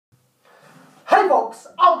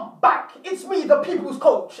It's me, the People's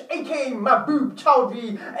Coach, aka Mahbub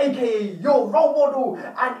Chowdhury, aka your role model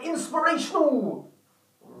and inspirational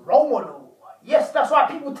role model. Yes, that's right,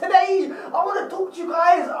 people. Today, I want to talk to you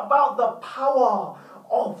guys about the power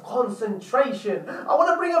of concentration. I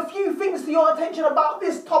want to bring a few things to your attention about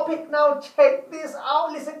this topic. Now, check this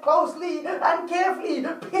out. Listen closely and carefully.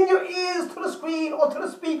 Pin your ears to the screen or to the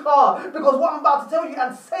speaker, because what I'm about to tell you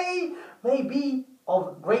and say may be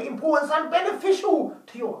of great importance and beneficial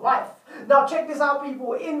to your life. Now check this out,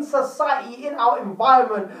 people. In society, in our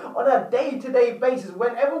environment, on a day-to-day basis,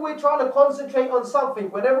 whenever we're trying to concentrate on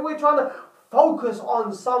something, whenever we're trying to focus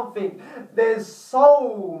on something, there's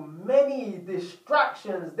so many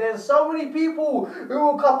distractions. There's so many people who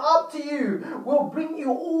will come up to you, will bring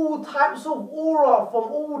you all types of aura from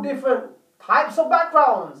all different types of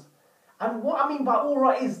backgrounds. And what I mean by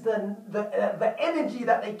aura is the energy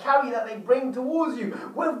that they carry, that they bring towards you,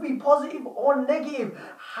 whether it be positive or negative.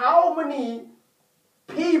 How many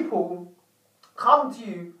people come to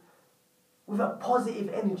you with a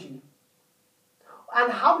positive energy?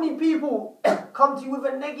 And how many people come to you with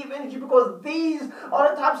a negative energy? Because these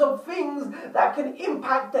are the types of things that can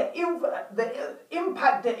impact the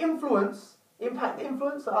influence. I'm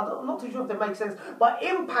not too sure if that makes sense, but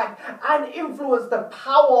impact and influence the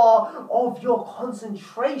power of your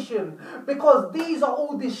concentration, because these are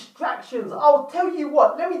all distractions. I'll tell you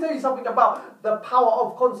what, let me tell you something about the power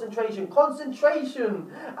of concentration.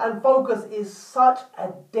 Concentration and focus is such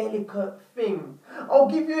a delicate thing. I'll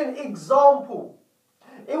give you an example.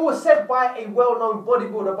 It was said by a well-known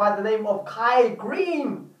bodybuilder by the name of Kai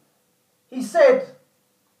Green. He said,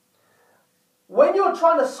 when you're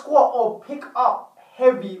trying to squat or pick up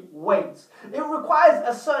heavy weights, it requires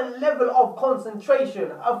a certain level of concentration,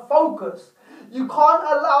 a focus. You can't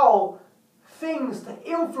allow things to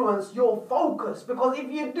influence your focus, because if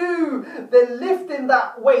you do, then lifting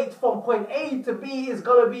that weight from point A to B is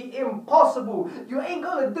going to be impossible. You ain't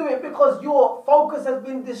going to do it because your focus has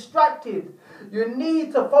been distracted. You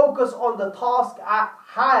need to focus on the task at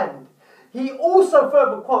hand. He also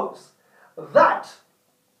further quotes that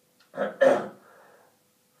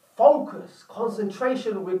focus,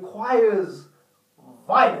 concentration requires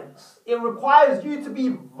violence. It requires you to be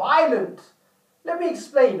violent. Let me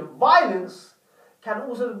explain. Violence can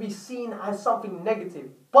also be seen as something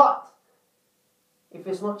negative, but if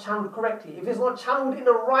it's not channeled correctly, if it's not channeled in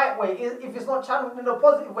the right way, if it's not channeled in a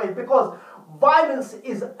positive way, because violence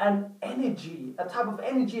is an energy, a type of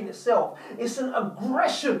energy in itself. It's an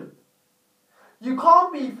aggression. You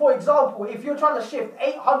can't be, for example, if you're trying to shift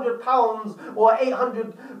 800 pounds or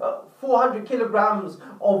 400 kilograms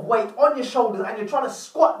of weight on your shoulders and you're trying to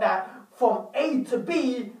squat that from A to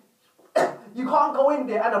B, you can't go in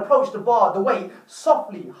there and approach the bar, the weight,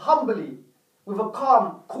 softly, humbly, with a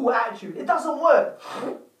calm, cool attitude. It doesn't work.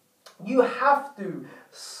 You have to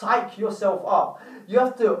psych yourself up. You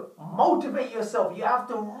have to motivate yourself. You have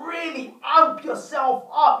to really amp yourself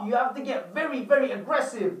up. You have to get very, very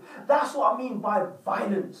aggressive. That's what I mean by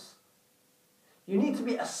violence. You need to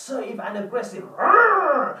be assertive and aggressive.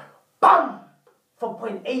 Bam! From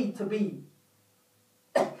point A to B.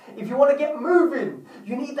 If you want to get moving,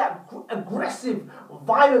 you need that aggressive,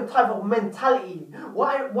 violent type of mentality.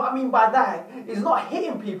 What I mean by that is not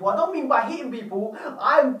hitting people. I don't mean by hitting people.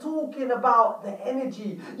 I'm talking about the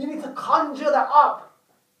energy. You need to conjure that up,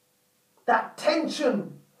 that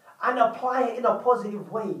tension, and apply it in a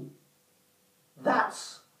positive way.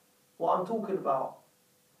 That's what I'm talking about.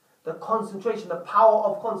 The concentration, the power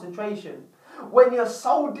of concentration. When you're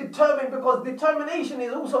so determined, because determination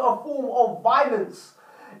is also a form of violence,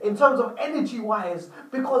 in terms of energy-wise,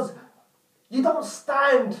 because you don't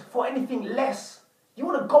stand for anything less. You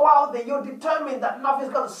want to go out there, you're determined that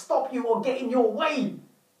nothing's going to stop you or get in your way.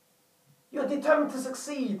 You're determined to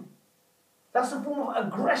succeed. That's a form of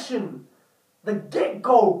aggression. The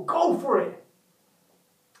get-go, go for it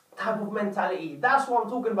type of mentality. That's what I'm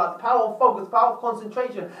talking about. The power of focus, the power of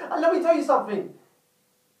concentration. And let me tell you something.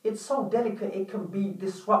 It's so delicate, it can be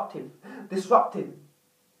disrupted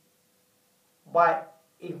by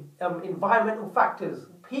environmental factors,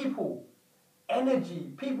 people,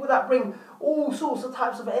 energy, people that bring all sorts of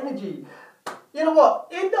types of energy. You know what?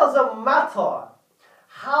 It doesn't matter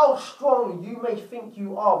how strong you may think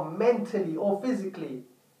you are mentally or physically.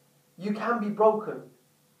 You can be broken.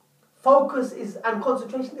 Focus and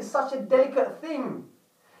concentration is such a delicate thing.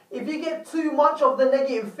 If you get too much of the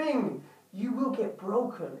negative thing, you will get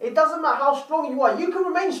broken. It doesn't matter how strong you are. You can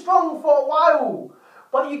remain strong for a while,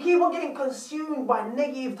 but you keep on getting consumed by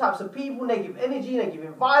negative types of people, negative energy, negative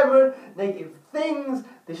environment, negative things,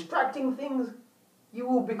 distracting things. You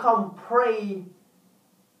will become prey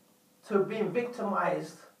to being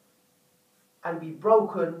victimized and be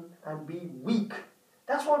broken and be weak.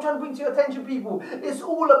 That's what I'm trying to bring to your attention, people. It's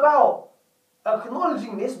all about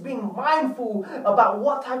acknowledging this, being mindful about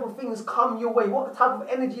what type of things come your way, what type of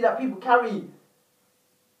energy that people carry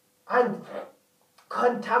and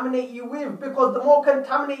contaminate you with. Because the more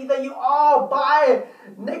contaminated that you are by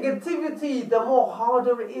negativity, the more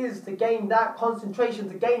harder it is to gain that concentration,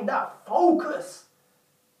 to gain that focus.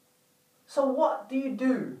 So what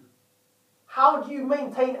do? How do you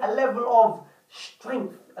maintain a level of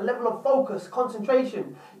strength, a level of focus,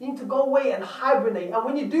 concentration? You need to go away and hibernate. And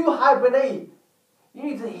when you do hibernate, you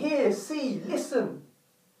need to hear, see, listen,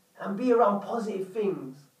 and be around positive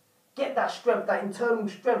things. Get that strength, that internal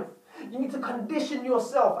strength. You need to condition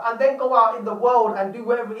yourself and then go out in the world and do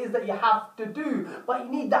whatever it is that you have to do. But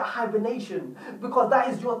you need that hibernation, because that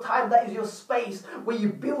is your time, that is your space where you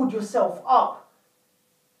build yourself up.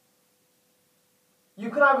 You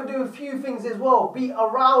can either do a few things as well. Be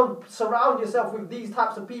around, surround yourself with these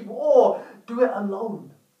types of people, or do it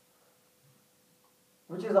alone,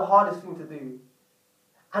 which is the hardest thing to do.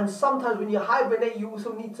 And sometimes when you hibernate, you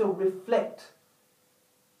also need to reflect.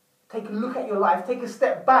 Take a look at your life, take a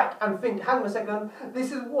step back and think, hang on a second,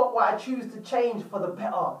 this is what I choose to change for the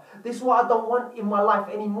better. This is what I don't want in my life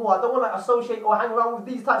anymore. I don't want to associate or hang around with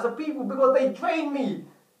these types of people because they drain me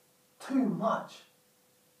too much.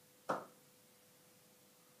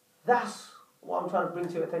 That's what I'm trying to bring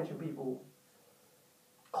to your attention, people.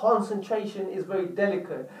 Concentration is very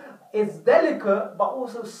delicate. It's delicate, but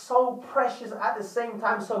also so precious at the same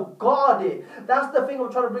time. So guard it. That's the thing I'm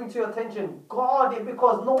trying to bring to your attention. Guard it,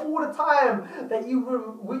 because not all the time that you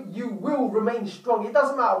will remain strong. It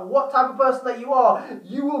doesn't matter what type of person that you are.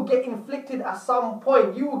 You will get inflicted at some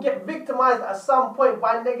point. You will get victimized at some point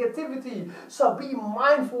by negativity. So be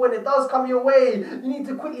mindful when it does come your way. You need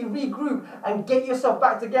to quickly regroup and get yourself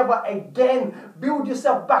back together again. Build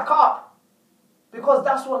yourself back up. Because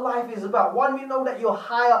that's what life is about. One, we know that you're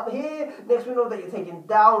high up here. Next, we know that you're taking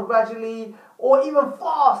down gradually, or even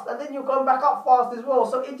fast, and then you're going back up fast as well.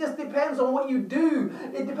 So it just depends on what you do.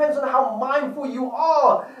 It depends on how mindful you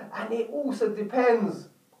are. And it also depends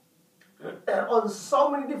on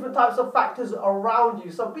so many different types of factors around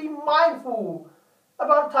you. So be mindful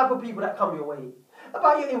about the type of people that come your way,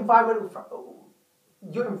 about your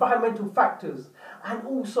environmental factors, and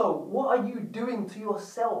also what are you doing to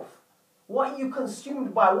yourself? What are you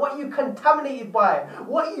consumed by? What are you contaminated by?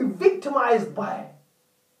 What are you victimized by?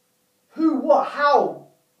 Who, what, how?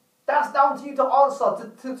 That's down to you to answer,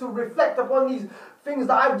 to reflect upon these things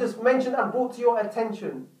that I've just mentioned and brought to your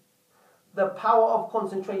attention. The power of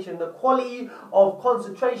concentration, the quality of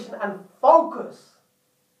concentration and focus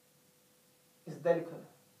is delicate.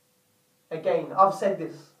 Again, I've said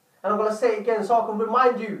this, and I'm going to say it again so I can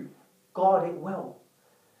remind you, guard it well.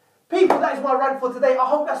 People, that is my rant for today. I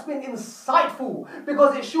hope that's been insightful,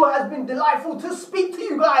 because it sure has been delightful to speak to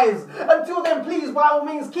you guys. Until then, please, by all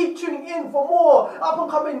means, keep tuning in for more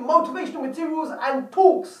up-and-coming motivational materials and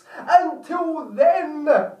talks. Until then,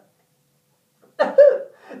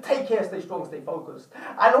 take care, stay strong, stay focused,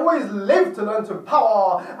 and always live to learn to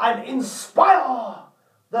empower and inspire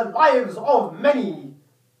the lives of many,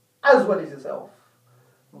 as well as yourself.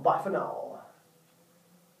 Bye for now.